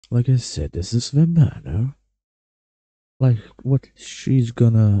Like I said, this is the banner. Like what she's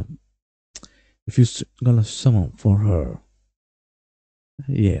gonna, if you gonna summon for her.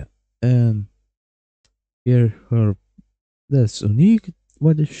 Yeah, and here her, that's unique.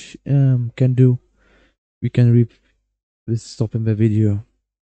 What she can do. We can reap this stopping the video.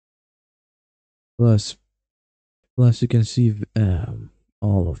 Plus, plus you can see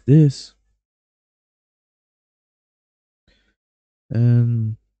all of this,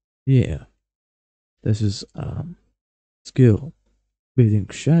 and yeah, this is skill building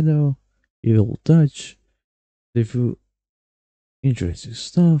shadow, evil touch. If you interesting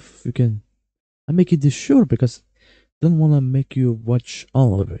stuff, you can. I make it this short because I don't want to make you watch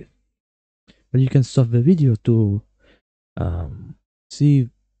all of it, but you can stop the video to um see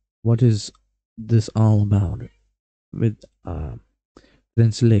what is this all about with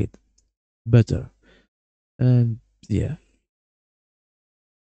translate better. And yeah,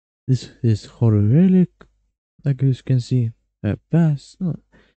 this is horror relic, like you can see. Pass.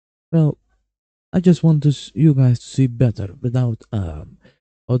 Well, I just want to you guys to see better without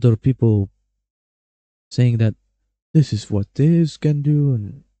other people saying that this is what this can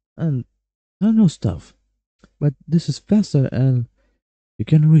do, and I know stuff. But this is faster and you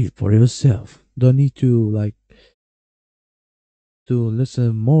can read for yourself. Don't need to like to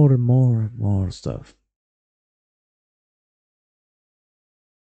listen more and more and more stuff.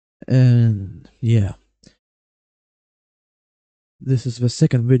 And yeah, this is the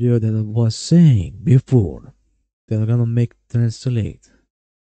second video that I was saying before that I'm gonna make translate.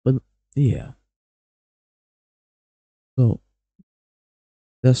 But yeah, so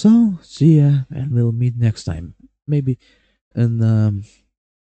that's all. See ya, and we'll meet next time. Maybe on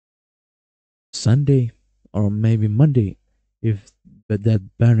Sunday or maybe Monday, if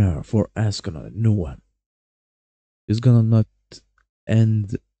that banner for Astronaut, new one, is gonna not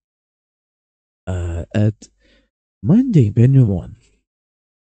end at Monday, the new one.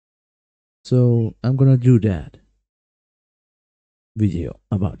 So I'm gonna do that video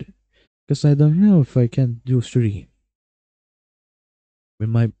about it because I don't know if I can do stream with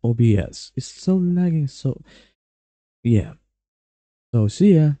my OBS. It's so lagging. So yeah. So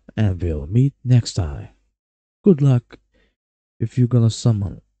see ya, and we'll meet next time. Good luck if you're gonna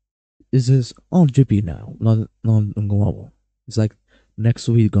summon. This is on GP now, not on global. It's like next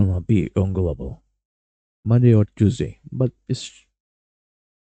week gonna be on global, Monday or Tuesday, but it's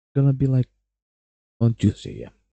gonna be like on Tuesday. Yeah.